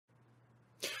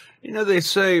You know, they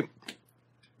say,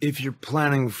 if you're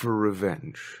planning for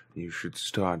revenge, you should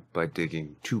start by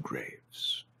digging 2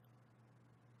 graves.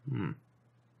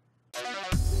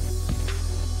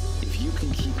 If you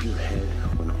can keep your head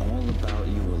when all about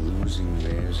you are losing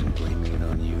theirs and blaming it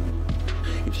on you,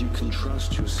 if you can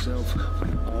trust yourself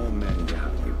when all men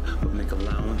doubt you, but make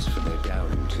allowance for their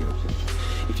doubting too,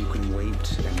 if you can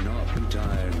wait and not be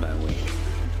tired by waiting,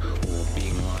 or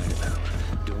being lied about,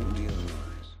 don't deal in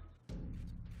lies.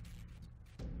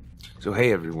 So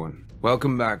hey everyone,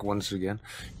 welcome back once again.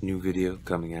 New video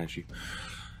coming at you.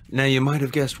 Now you might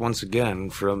have guessed once again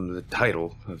from the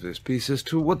title of this piece as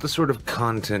to what the sort of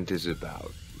content is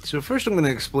about. So first I'm going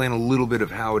to explain a little bit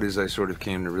of how it is I sort of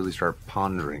came to really start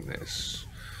pondering this.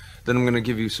 Then I'm going to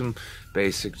give you some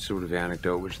basic sort of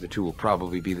anecdote, which the two will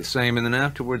probably be the same, and then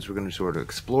afterwards we're going to sort of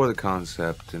explore the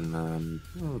concept and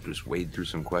we'll just wade through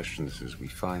some questions as we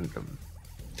find them.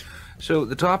 So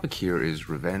the topic here is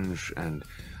revenge and,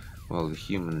 well, the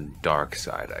human dark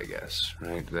side, I guess,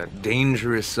 right? That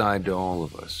dangerous side to all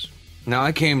of us. Now,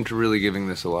 I came to really giving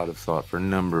this a lot of thought for a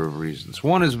number of reasons.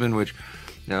 One has been which,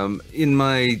 in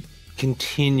my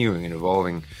continuing and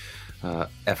evolving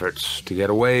efforts to get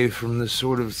away from this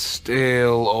sort of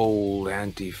stale, old,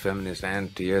 anti-feminist,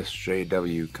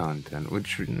 anti-SJW content,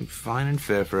 which is fine and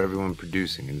fair for everyone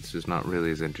producing, and it's just not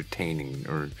really as entertaining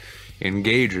or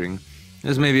engaging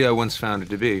as maybe I once found it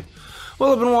to be.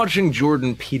 Well, I've been watching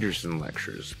Jordan Peterson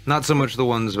lectures. Not so much the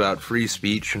ones about free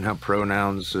speech and how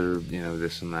pronouns are,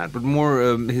 this and that, but more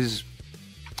his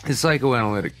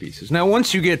psychoanalytic pieces. Now,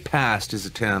 once you get past his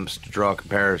attempts to draw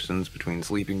comparisons between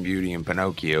Sleeping Beauty and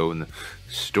Pinocchio and the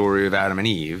story of Adam and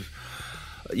Eve,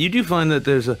 you do find that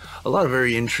there's a lot of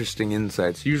very interesting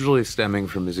insights, usually stemming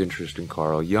from his interest in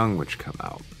Carl Jung, which come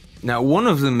out. Now, one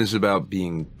of them is about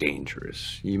being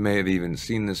dangerous. You may have even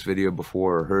seen this video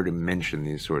before or heard him mention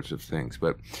these sorts of things,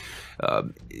 but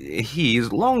he's,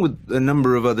 along with a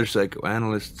number of other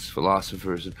psychoanalysts,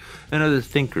 philosophers, and other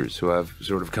thinkers who I've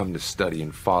sort of come to study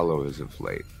and follow as of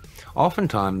late,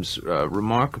 oftentimes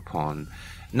remark upon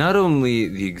not only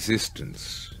the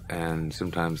existence and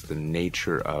sometimes the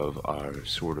nature of our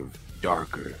sort of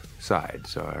darker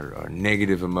sides, our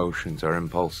negative emotions, our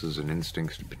impulses and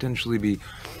instincts to potentially be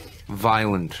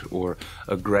violent or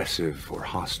aggressive or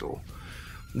hostile.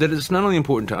 That it's not only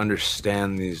important to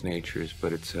understand these natures,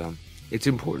 but it's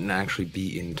important to actually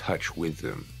be in touch with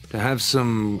them, to have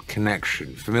some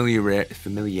connection,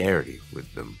 familiarity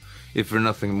with them, if for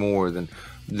nothing more than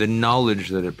the knowledge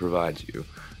that it provides you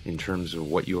in terms of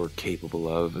what you're capable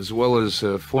of, as well as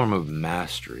a form of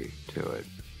mastery to it.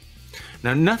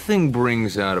 Now, nothing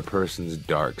brings out a person's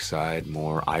dark side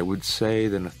more, I would say,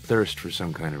 than a thirst for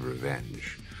some kind of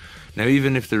revenge. Now,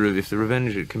 even if the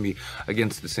revenge, it can be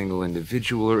against a single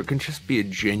individual, or it can just be a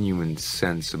genuine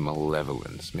sense of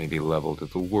malevolence, maybe leveled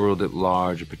at the world at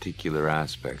large, or particular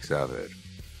aspects of it.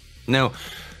 Now,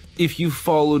 if you've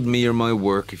followed me or my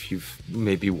work, if you've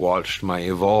maybe watched my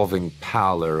evolving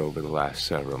pallor over the last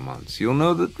several months, you'll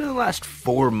know that the last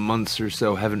 4 months or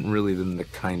so haven't really been the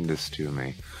kindest to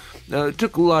me. It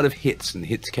took a lot of hits, and the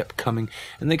hits kept coming,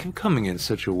 and they kept coming in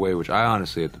such a way which I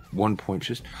honestly, at one point,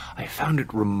 I found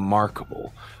it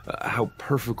remarkable how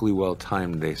perfectly well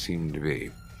timed they seemed to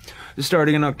be.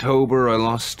 Starting in October, I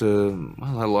lost a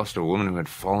woman who I'd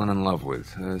fallen in love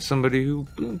with, somebody who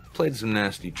played some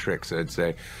nasty tricks, I'd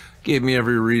say. Gave me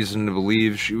every reason to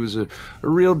believe she was a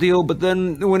real deal, but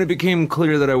then when it became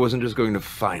clear that I wasn't just going to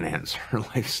finance her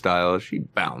lifestyle, she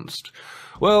bounced.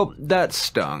 Well, that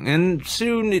stung, and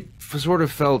soon it sort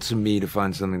of fell to me to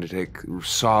find something to take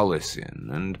solace in,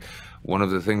 and one of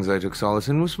the things I took solace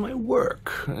in was my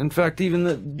work. In fact, even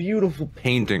the beautiful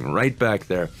painting right back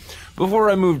there. Before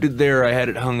I moved it there, I had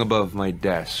it hung above my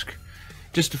desk,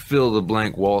 just to fill the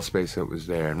blank wall space that was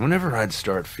there, and whenever I'd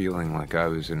start feeling like I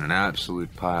was in an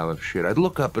absolute pile of shit, I'd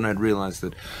look up and I'd realize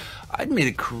that I'd made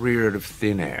a career out of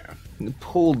thin air, and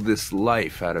pulled this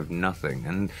life out of nothing,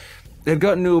 and they'd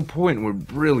gotten to a point where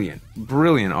brilliant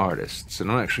artists,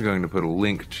 and I'm actually going to put a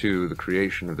link to the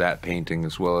creation of that painting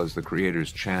as well as the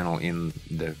creator's channel in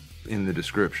the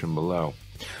description below.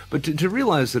 But to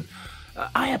realize that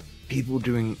I have people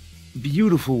doing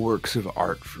beautiful works of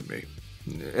art for me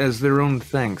as their own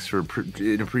thanks for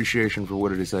in appreciation for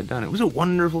what it is I'd done. It was a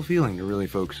wonderful feeling to really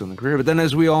focus on the career, but then,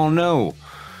 as we all know,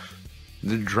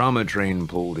 the drama train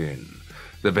pulled in.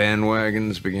 The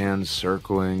bandwagons began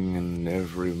circling, and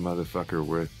every motherfucker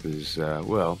worth his,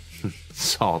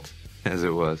 salt, as it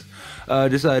was,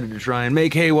 decided to try and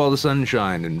make hay while the sun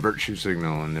shined and virtue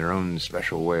signal in their own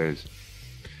special ways.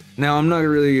 Now, I'm not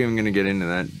really even going to get into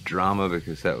that drama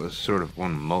because that was sort of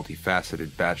one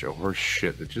multifaceted batch of horse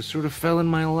shit that just sort of fell in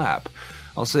my lap.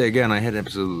 I'll say again, I had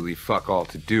absolutely fuck all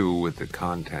to do with the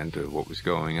content of what was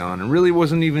going on, and really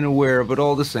wasn't even aware, but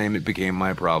all the same, it became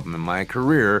my problem, and my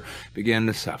career began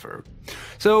to suffer.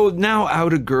 So now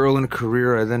out a girl and a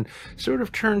career, I then sort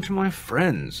of turned to my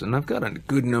friends, and I've got a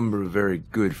good number of very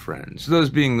good friends, those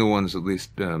being the ones at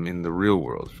least in the real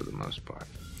world for the most part.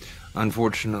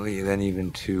 Unfortunately, then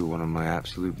even too, one of my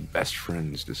absolute best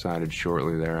friends decided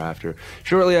shortly after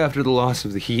the loss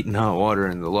of the heat and hot water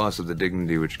and the loss of the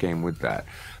dignity which came with that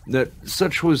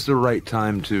such was the right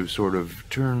time to sort of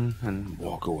turn and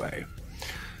walk away.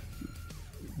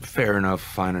 Fair enough,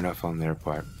 fine enough on their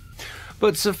part.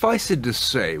 But suffice it to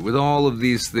say, with all of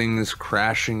these things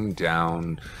crashing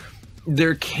down,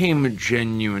 there came a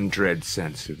genuine dread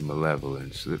sense of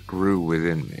malevolence that grew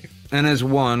within me. And as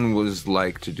one was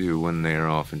like to do when they are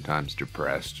oftentimes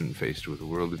depressed and faced with a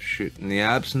world of shit in the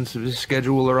absence of a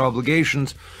schedule or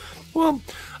obligations, well,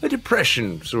 a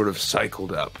depression sort of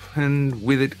cycled up, and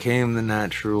with it came the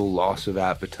natural loss of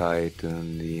appetite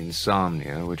and the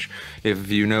insomnia, which, if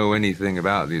you know anything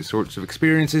about these sorts of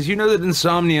experiences, you know that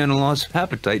insomnia and a loss of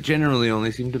appetite generally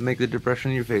only seem to make the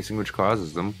depression you're facing which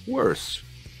causes them worse.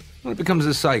 It becomes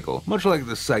a cycle, much like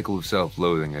the cycle of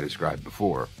self-loathing I described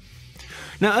before.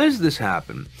 Now, as this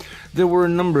happened, there were a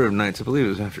number of nights, I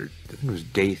think it was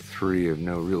day 3 of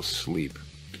no real sleep,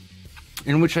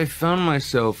 in which I found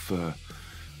myself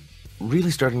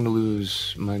really starting to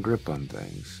lose my grip on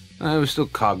things. I was still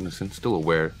cognizant, still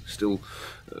aware, still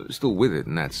with it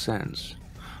in that sense.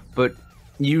 But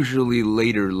usually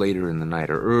later in the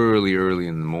night, or early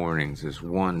in the mornings, as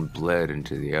one bled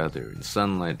into the other, and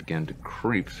sunlight began to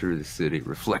creep through the city,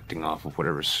 reflecting off of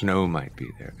whatever snow might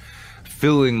be there,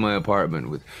 filling my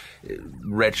apartment with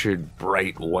wretched,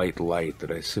 bright white light that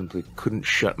I simply couldn't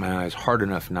shut my eyes hard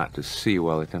enough not to see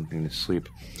while attempting to sleep.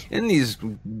 In these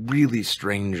really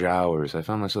strange hours, I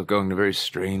found myself going to very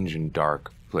strange and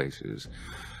dark places.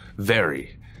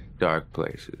 Very dark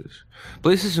places.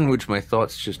 Places in which my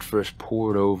thoughts just first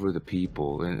poured over the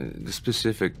people, and the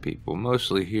specific people,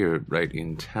 mostly here, right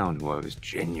in town, who I was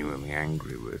genuinely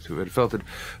angry with, who had felt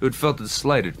it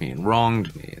slighted me and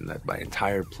wronged me, and that my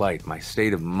entire plight, my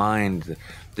state of mind,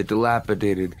 the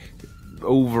dilapidated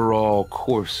overall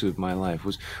course of my life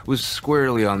was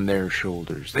squarely on their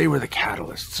shoulders. They were the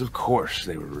catalysts. Of course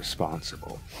they were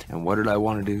responsible. And what did I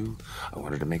want to do? I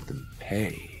wanted to make them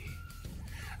pay.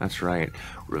 That's right,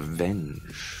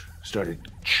 revenge started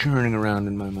churning around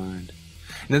in my mind.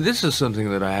 Now, this is something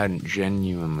that I hadn't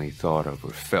genuinely thought of or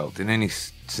felt in any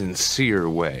sincere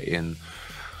way in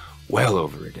well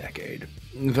over a decade.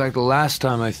 In fact, the last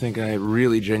time I think I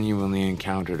really genuinely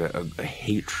encountered a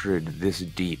hatred this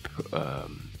deep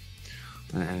and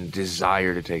a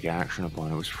desire to take action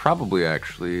upon it was probably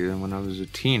actually when I was a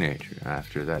teenager,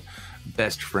 after that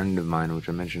best friend of mine, which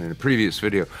I mentioned in a previous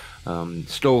video,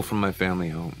 stole from my family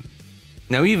home.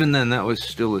 Now, even then, that was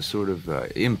still a sort of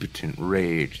impotent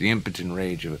rage, the impotent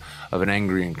rage of an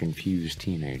angry and confused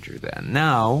teenager then.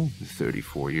 Now,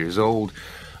 34 years old,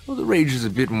 well, the rage is a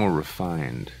bit more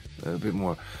refined, a bit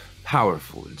more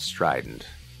powerful and strident.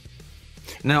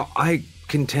 Now, I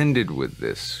contended with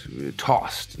this,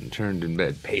 tossed and turned in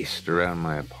bed, paced around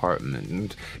my apartment,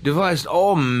 and devised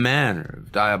all manner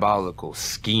of diabolical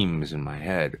schemes in my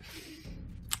head.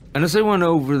 And as I went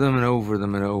over them and over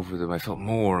them and over them, I felt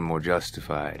more and more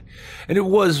justified. And it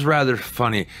was rather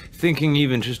funny, thinking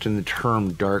even just in the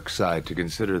term dark side, to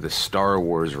consider the Star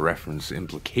Wars reference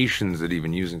implications that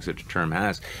even using such a term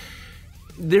has.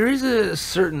 There is a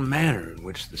certain manner in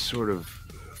which the sort of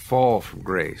fall from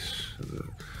grace,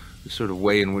 the sort of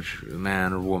way in which a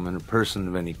man or woman, a person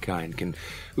of any kind,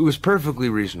 who is perfectly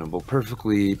reasonable,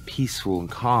 perfectly peaceful and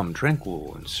calm,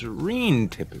 tranquil and serene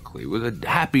typically, with a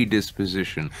happy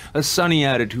disposition, a sunny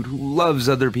attitude, who loves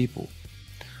other people,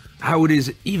 how it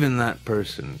is even that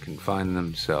person can find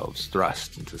themselves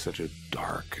thrust into such a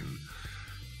dark and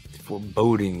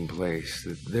foreboding place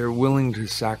that they're willing to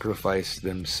sacrifice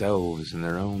themselves and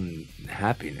their own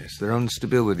happiness, their own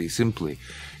stability, simply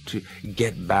to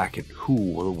get back at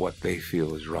who or what they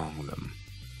feel is wrong with them.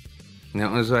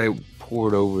 Now, as I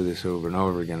pored over this over and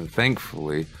over again,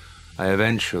 thankfully, I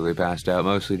eventually passed out,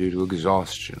 mostly due to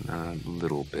exhaustion and a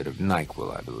little bit of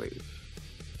NyQuil, I believe.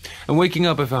 And waking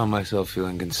up, I found myself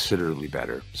feeling considerably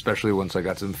better, especially once I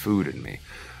got some food in me.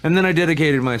 And then I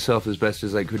dedicated myself as best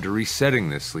as I could to resetting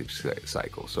this sleep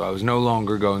cycle, so I was no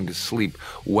longer going to sleep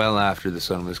well after the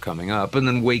sun was coming up, and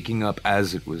then waking up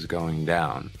as it was going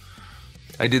down.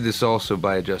 I did this also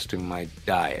by adjusting my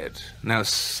diet. Now,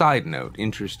 side note,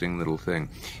 interesting little thing.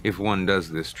 If one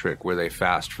does this trick where they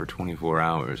fast for 24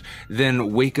 hours,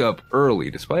 then wake up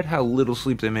early, despite how little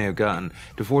sleep they may have gotten,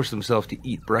 to force themselves to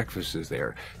eat breakfast as they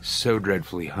are so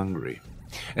dreadfully hungry,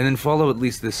 and then follow at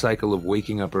least this cycle of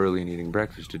waking up early and eating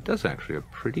breakfast, it does actually a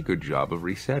pretty good job of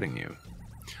resetting you.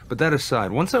 But that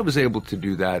aside, once I was able to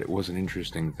do that, it was an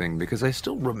interesting thing, because I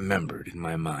still remembered in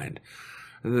my mind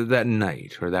that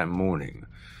night, or that morning,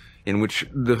 in which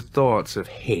the thoughts of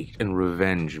hate and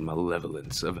revenge and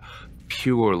malevolence, of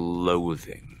pure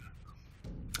loathing,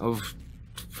 of,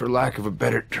 for lack of a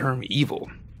better term,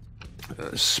 evil,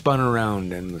 spun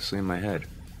around endlessly in my head.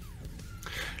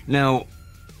 Now,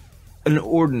 an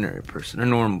ordinary person, a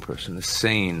normal person, a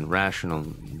sane, rational,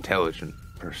 intelligent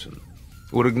person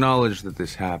would acknowledge that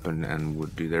this happened and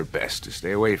would do their best to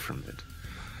stay away from it.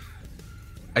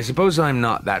 I suppose I'm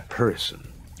not that person,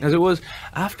 as it was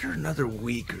after another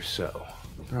week or so,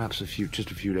 perhaps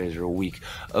just a few days or a week,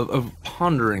 of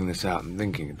pondering this out and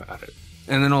thinking about it,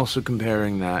 and then also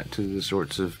comparing that to the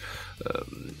sorts of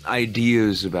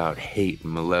ideas about hate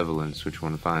and malevolence which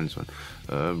one finds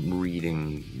when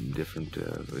reading different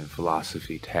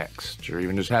philosophy texts, or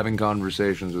even just having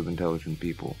conversations with intelligent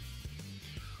people.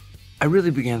 I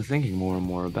really began thinking more and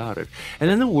more about it, and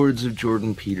then the words of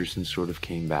Jordan Peterson sort of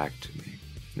came back to me.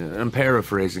 I'm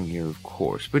paraphrasing here, of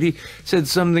course, but he said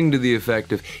something to the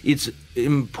effect of, it's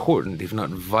important, if not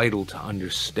vital, to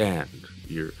understand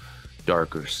your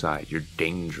darker side, your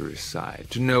dangerous side,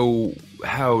 to know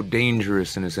how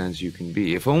dangerous, in a sense, you can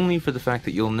be, if only for the fact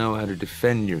that you'll know how to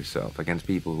defend yourself against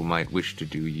people who might wish to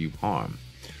do you harm,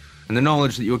 and the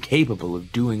knowledge that you're capable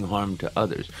of doing harm to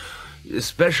others,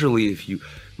 especially if you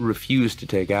refuse to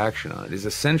take action on it, is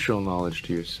essential knowledge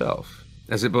to yourself,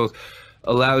 as it both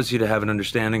allows you to have an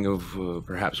understanding of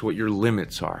perhaps what your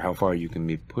limits are, how far you can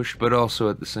be pushed, but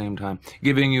also at the same time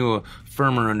giving you a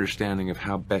firmer understanding of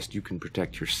how best you can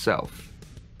protect yourself.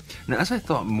 Now, as I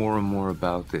thought more and more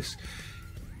about this,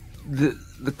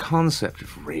 the concept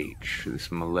of rage,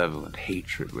 this malevolent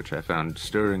hatred which I found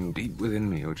stirring deep within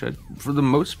me, which I for the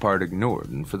most part ignored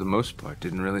and for the most part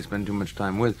didn't really spend too much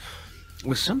time with,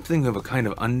 was something of a kind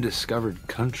of undiscovered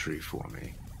country for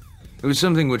me. It was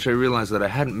something which I realized that I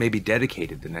hadn't maybe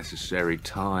dedicated the necessary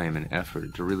time and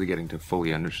effort to really getting to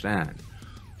fully understand.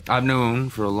 I've known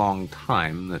for a long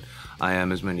time that I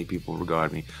am, as many people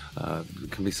regard me,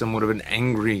 can be somewhat of an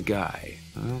angry guy.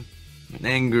 Well, and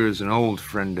anger is an old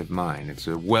friend of mine. It's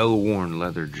a well-worn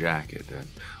leather jacket, and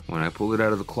when I pull it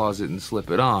out of the closet and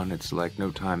slip it on, it's like no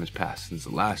time has passed since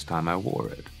the last time I wore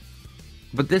it.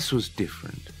 But this was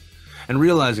different. And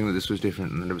realizing that this was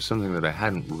different and that it was something that I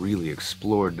hadn't really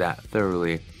explored that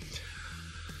thoroughly,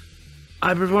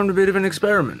 I performed a bit of an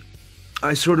experiment.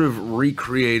 I sort of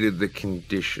recreated the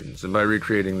conditions, and by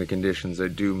recreating the conditions, I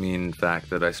do mean, in fact,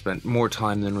 that I spent more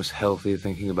time than was healthy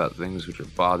thinking about things which are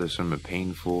bothersome and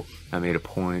painful. I made a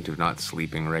point of not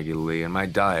sleeping regularly, and my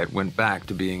diet went back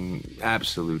to being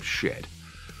absolute shit.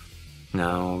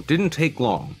 Now, it didn't take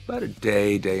long, about a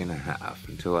day and a half,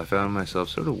 until I found myself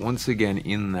sort of once again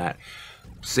in that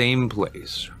same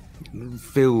place,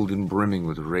 filled and brimming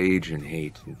with rage and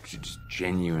hate, and just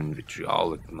genuine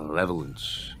vitriolic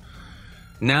malevolence.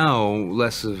 Now,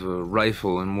 less of a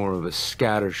rifle and more of a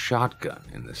scatter shotgun,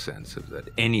 in the sense of that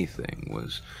anything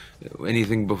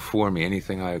before me,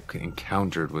 anything I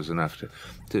encountered was enough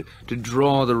to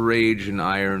draw the rage and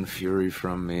ire and fury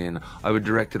from me, and I would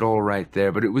direct it all right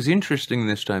there. But it was interesting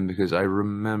this time because I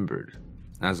remembered,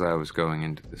 as I was going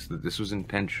into this, that this was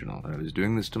intentional. I was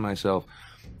doing this to myself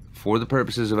for the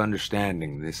purposes of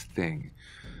understanding this thing.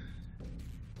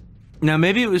 Now,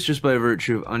 maybe it was just by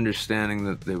virtue of understanding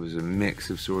that there was a mix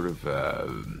of sort of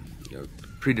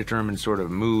predetermined sort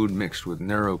of mood mixed with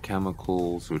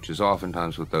neurochemicals, which is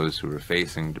oftentimes what those who are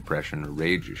facing depression or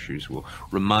rage issues will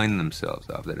remind themselves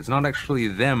of, that it's not actually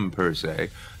them per se,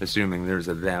 assuming there's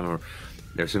a them, or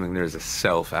they're assuming there's a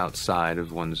self outside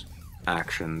of one's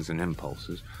actions and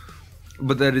impulses,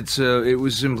 but that it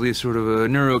was simply a sort of a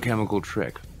neurochemical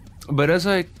trick. But as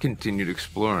I continued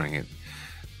exploring it,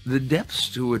 the depths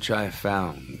to which I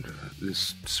found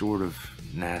this sort of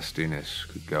nastiness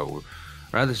could go were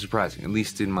rather surprising, at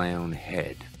least in my own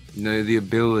head. The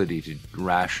ability to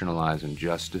rationalize and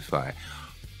justify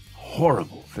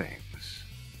horrible things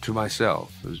to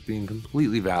myself as being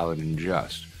completely valid and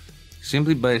just,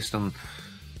 simply based on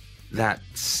that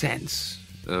sense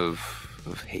of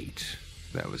hate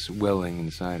that was welling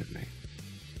inside of me.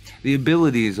 The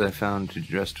abilities I found to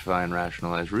justify and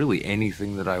rationalize really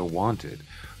anything that I wanted,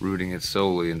 rooting it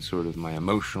solely in sort of my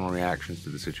emotional reactions to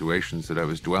the situations that I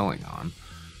was dwelling on.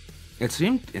 it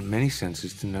seemed in many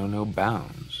senses to know no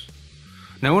bounds.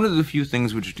 Now, one of the few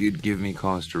things which did give me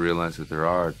cause to realize that there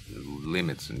are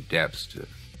limits and depths to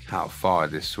how far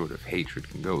this sort of hatred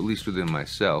can go, at least within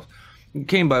myself,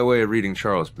 came by way of reading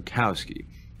Charles Bukowski.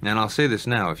 And I'll say this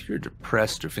now, if you're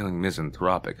depressed or feeling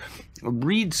misanthropic,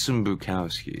 read some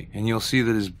Bukowski, and you'll see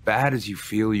that as bad as you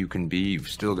feel you can be, you've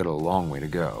still got a long way to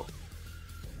go.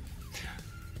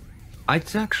 I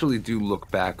actually do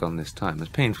look back on this time, as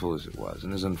painful as it was,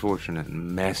 and as unfortunate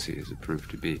and messy as it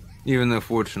proved to be, even though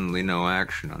fortunately no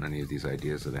action on any of these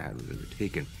ideas that I had was ever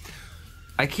taken.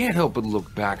 I can't help but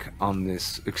look back on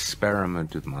this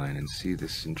experiment of mine and see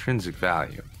this intrinsic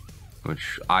value,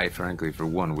 which I, frankly, for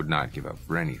one, would not give up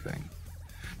for anything.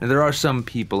 Now, there are some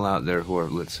people out there who are,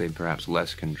 let's say, perhaps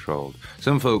less controlled.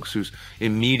 Some folks whose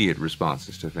immediate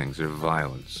responses to things are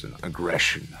violence and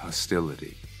aggression,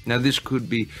 hostility. Now, this could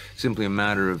be simply a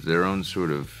matter of their own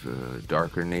sort of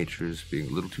darker natures being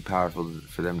a little too powerful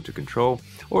for them to control,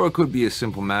 or it could be a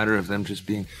simple matter of them just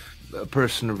being a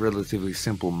person of relatively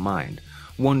simple mind,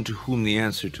 one to whom the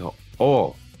answer to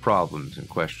all problems and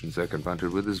questions they're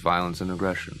confronted with is violence and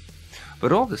aggression.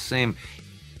 But all the same,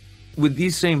 with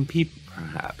these same people,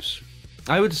 perhaps,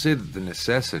 I would say that the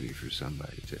necessity for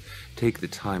somebody to take the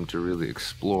time to really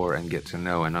explore and get to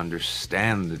know and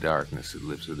understand the darkness that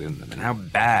lives within them and how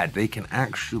bad they can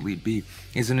actually be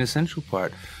is an essential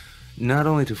part, not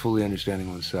only to fully understanding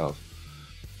oneself,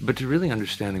 but to really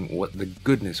understanding what the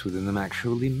goodness within them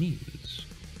actually means.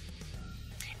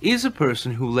 Is a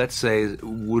person who, let's say,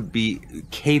 would be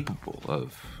capable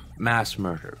of mass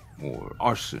murder or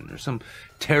arson or some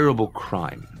terrible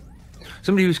crime,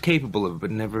 somebody who's capable of it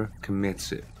but never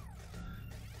commits it,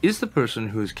 is the person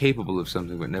who is capable of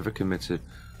something but never commits it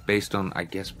based on, I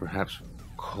guess, perhaps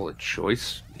call it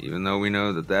choice, even though we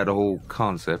know that that whole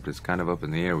concept is kind of up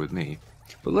in the air with me.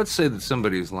 But let's say that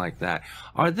somebody is like that.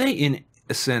 Are they, in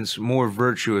a sense, more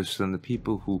virtuous than the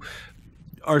people who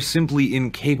are simply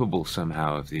incapable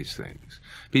somehow of these things?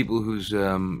 People whose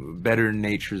better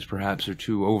natures perhaps are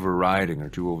too overriding or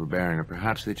too overbearing, or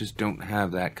perhaps they just don't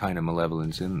have that kind of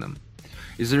malevolence in them.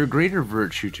 Is there a greater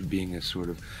virtue to being a sort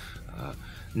of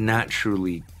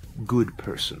naturally good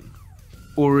person?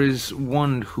 Or is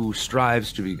one who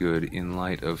strives to be good in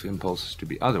light of impulses to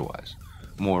be otherwise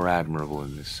more admirable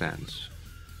in this sense?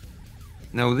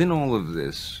 Now, within all of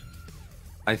this,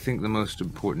 I think the most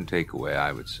important takeaway,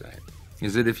 I would say,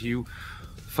 is that if you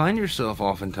find yourself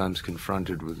oftentimes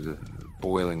confronted with a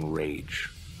boiling rage,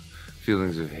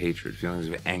 feelings of hatred, feelings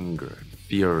of anger,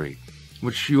 fury,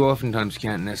 which you oftentimes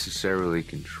can't necessarily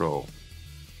control,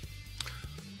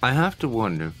 I have to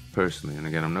wonder, personally, and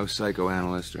again, I'm no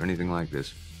psychoanalyst or anything like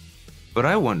this, but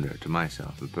I wonder to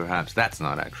myself if perhaps that's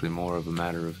not actually more of a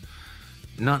matter of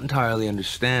not entirely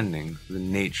understanding the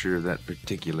nature of that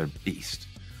particular beast.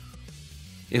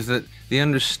 Is that the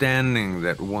understanding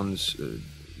that one's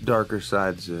darker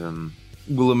sides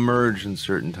will emerge in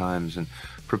certain times and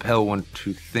propel one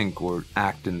to think or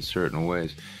act in certain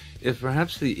ways, if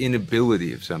perhaps the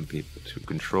inability of some people to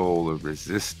control or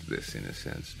resist this, in a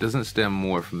sense, doesn't stem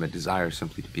more from a desire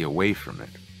simply to be away from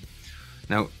it.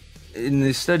 Now, in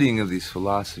the studying of these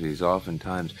philosophies,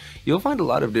 oftentimes, you'll find a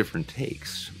lot of different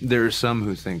takes. There are some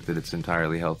who think that it's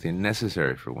entirely healthy and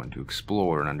necessary for one to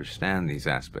explore and understand these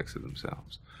aspects of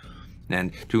themselves,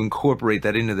 and to incorporate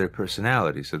that into their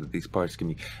personality so that these parts can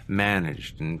be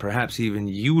managed and perhaps even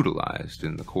utilized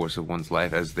in the course of one's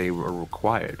life as they are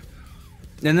required.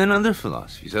 And then other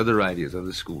philosophies, other ideas,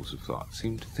 other schools of thought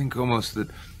seem to think almost that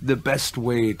the best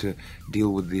way to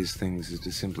deal with these things is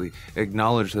to simply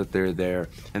acknowledge that they're there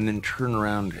and then turn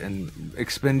around and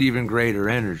expend even greater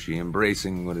energy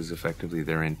embracing what is effectively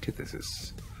their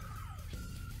antithesis.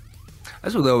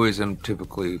 As with always, I'm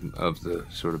typically of the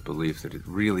sort of belief that it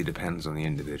really depends on the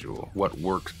individual, what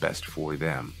works best for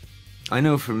them. I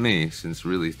know for me, since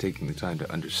really taking the time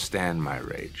to understand my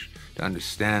rage, to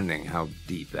understanding how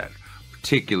deep that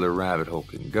particular rabbit hole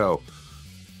can go,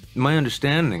 my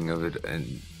understanding of it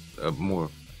in a more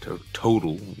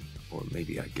total, or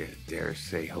maybe I dare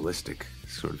say holistic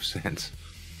sort of sense,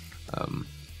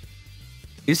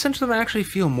 is such that I actually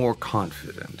feel more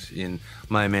confident in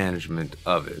my management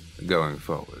of it going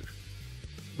forward.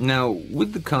 Now,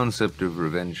 with the concept of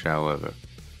revenge, however,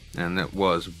 and that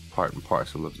was part and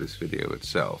parcel of this video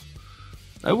itself,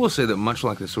 I will say that much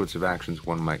like the sorts of actions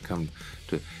one might come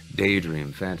to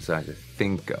daydream, fantasize, or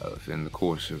think of in the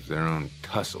course of their own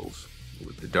tussles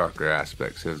with the darker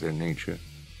aspects of their nature,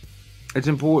 it's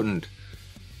important,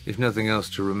 if nothing else,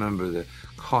 to remember the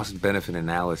cost-benefit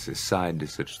analysis side to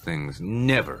such things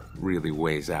never really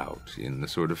weighs out in the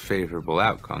sort of favorable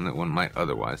outcome that one might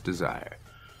otherwise desire.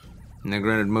 Now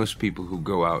granted, most people who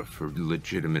go out for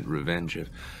legitimate revenge have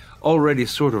already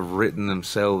sort of written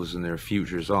themselves and their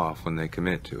futures off when they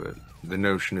commit to it. The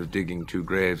notion of digging 2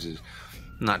 graves is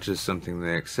not just something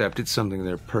they accept, it's something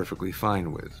they're perfectly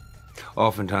fine with.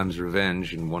 Oftentimes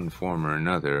revenge, in one form or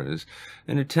another, is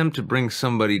an attempt to bring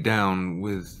somebody down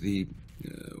with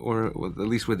or at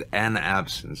least with an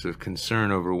absence of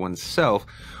concern over oneself,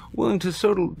 willing to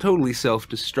totally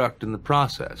self-destruct in the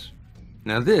process.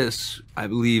 Now this, I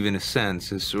believe in a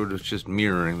sense, is sort of just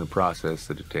mirroring the process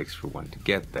that it takes for one to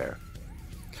get there.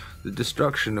 The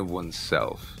destruction of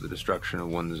oneself, the destruction of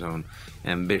one's own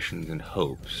ambitions and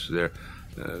hopes,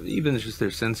 even just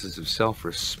their senses of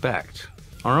self-respect,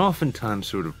 are oftentimes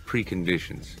sort of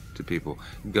preconditions to people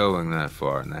going that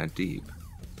far and that deep.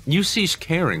 You cease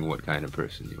caring what kind of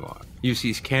person you are. You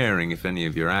cease caring if any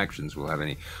of your actions will have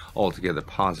any altogether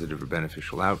positive or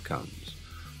beneficial outcomes.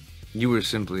 You are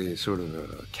simply sort of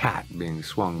a cat being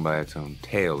swung by its own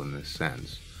tail in this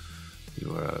sense.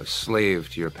 You are a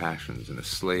slave to your passions and a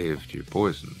slave to your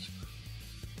poisons.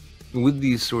 With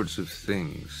these sorts of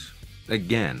things,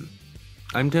 again,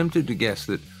 I'm tempted to guess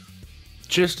that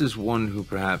just as one who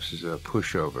perhaps is a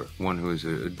pushover, one who is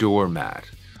a doormat,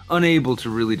 unable to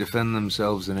really defend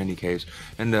themselves in any case,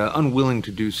 and unwilling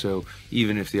to do so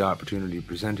even if the opportunity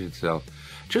presented itself,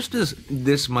 just as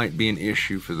this might be an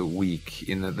issue for the weak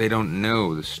in that they don't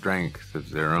know the strength of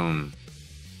their own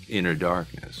inner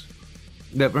darkness,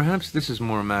 that perhaps this is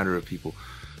more a matter of people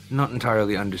not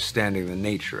entirely understanding the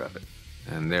nature of it,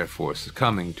 and therefore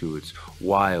succumbing to its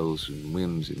wiles and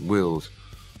whims and wills,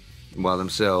 while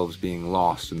themselves being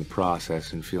lost in the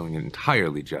process and feeling it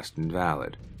entirely just and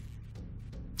valid.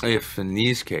 If, in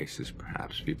these cases,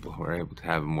 perhaps people who are able to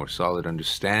have a more solid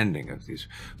understanding of these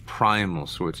primal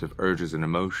sorts of urges and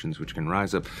emotions which can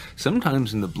rise up,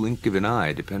 sometimes in the blink of an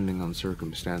eye, depending on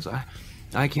circumstance,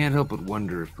 I can't help but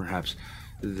wonder if perhaps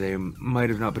they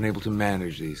might have not been able to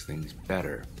manage these things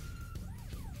better.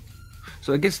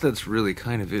 So I guess that's really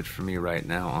kind of it for me right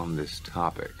now on this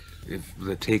topic. If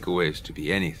the takeaway is to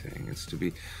be anything,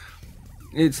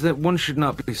 it's that one should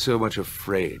not be so much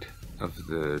afraid of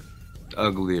the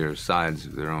uglier sides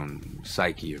of their own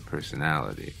psyche or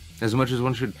personality, as much as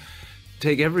one should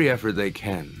take every effort they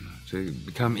can to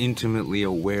become intimately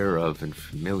aware of and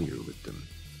familiar with them.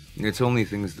 It's only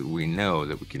things that we know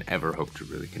that we can ever hope to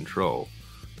really control.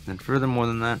 And furthermore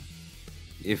than that,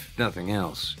 if nothing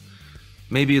else,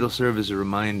 maybe it'll serve as a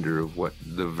reminder of what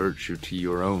the virtue to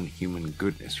your own human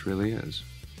goodness really is.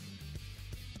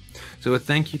 So a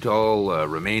thank you to all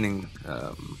remaining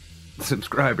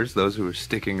subscribers, those who are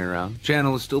sticking around.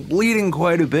 Channel is still bleeding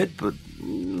quite a bit, but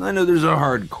I know there's a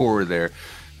hardcore there.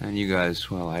 And you guys,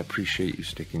 well, I appreciate you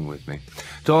sticking with me.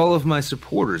 To all of my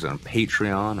supporters on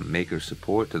Patreon and Maker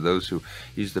Support, to those who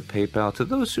use the PayPal, to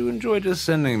those who enjoy just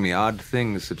sending me odd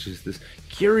things such as this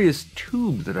curious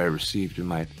tube that I received in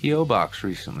my P.O. box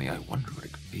recently. I wonder what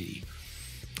it could be.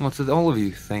 Well, to all of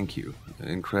you, thank you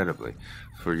incredibly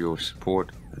for your support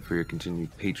and for your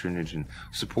continued patronage and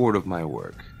support of my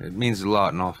work. It means a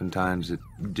lot, and oftentimes it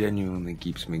genuinely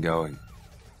keeps me going.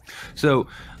 So,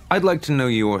 I'd like to know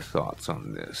your thoughts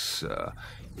on this.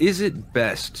 Is it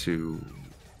best to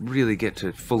really get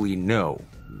to fully know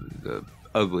the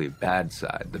ugly bad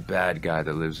side, the bad guy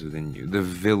that lives within you, the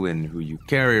villain who you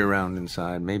carry around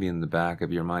inside, maybe in the back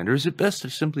of your mind, or is it best to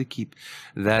simply keep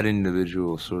that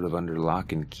individual sort of under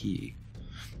lock and key?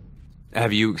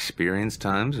 Have you experienced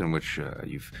times in which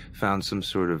you've found some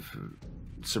sort of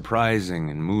surprising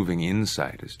and moving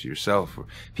insight as to yourself or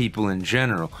people in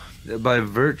general by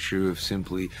virtue of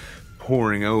simply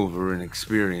poring over and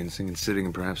experiencing and sitting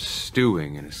and perhaps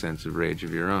stewing in a sense of rage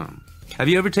of your own? Have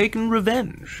you ever taken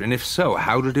revenge? And if so,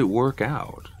 how did it work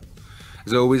out?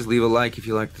 As always, leave a like if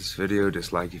you liked this video,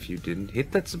 dislike if you didn't.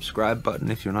 Hit that subscribe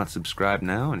button if you're not subscribed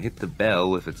now, and hit the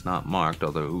bell if it's not marked,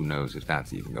 although who knows if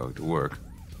that's even going to work.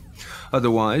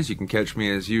 Otherwise, you can catch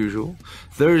me as usual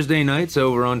Thursday nights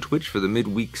over on Twitch for the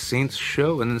Midweek Saints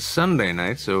show, and then Sunday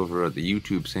nights over at the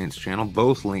YouTube Saints channel,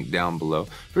 both linked down below,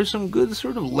 for some good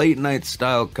sort of late-night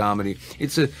style comedy.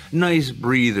 It's a nice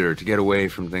breather to get away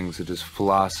from things such as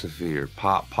philosophy or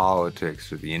pop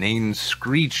politics or the inane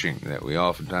screeching that we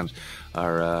oftentimes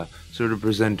are sort of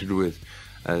presented with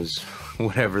as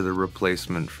whatever the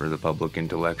replacement for the public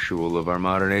intellectual of our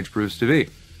modern age proves to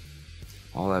be.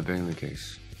 All that being the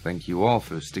case, thank you all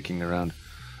for sticking around,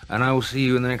 and I will see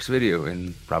you in the next video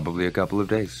in probably a couple of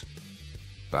days.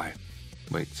 Bye.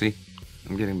 Wait, see?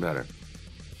 I'm getting better.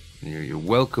 You're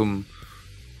welcome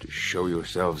to show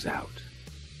yourselves out.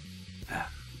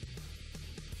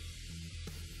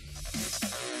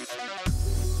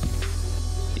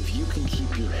 If you can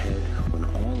keep your head when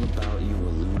all about you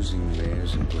are losing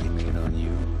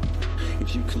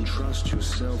can trust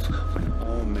yourself when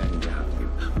all men doubt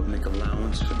you, but make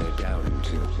allowance for their doubting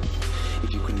too.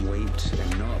 If you can wait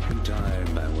and not be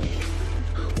tired by waiting,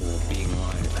 or being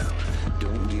lied about,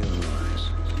 don't deal in lies,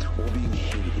 or being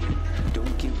hated,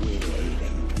 don't give way to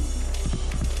hating.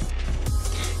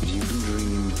 If you can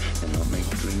dream and not make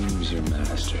dreams your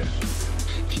master,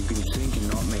 if you can think and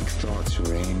not make thoughts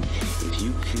your aim, if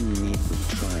you can meet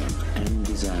with triumph and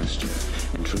disaster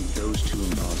and treat those two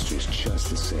impostors just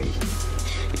the same,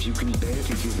 if you can bear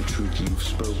to hear the truth you've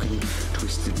spoken,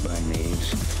 twisted by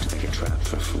knaves to make a trap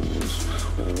for fools,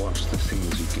 or watch the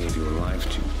things you gave your life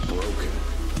to broken,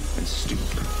 and stoop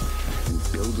and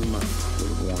build them up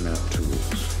with worn-out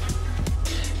tools.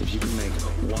 If you can make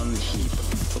one heap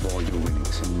of all your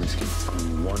winnings and risk it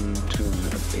on one turn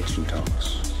of pitch and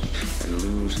toss, and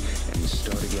lose and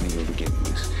start again at your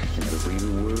beginnings, and never breathe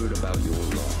a word about your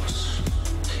loss.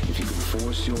 If you can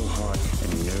force your heart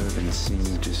and nerve and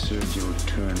sinew to serve your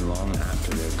turn long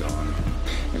after they're gone,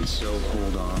 and so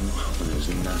hold on when there's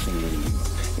nothing in you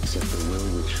except the will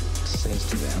which says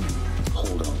to them,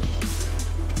 hold on.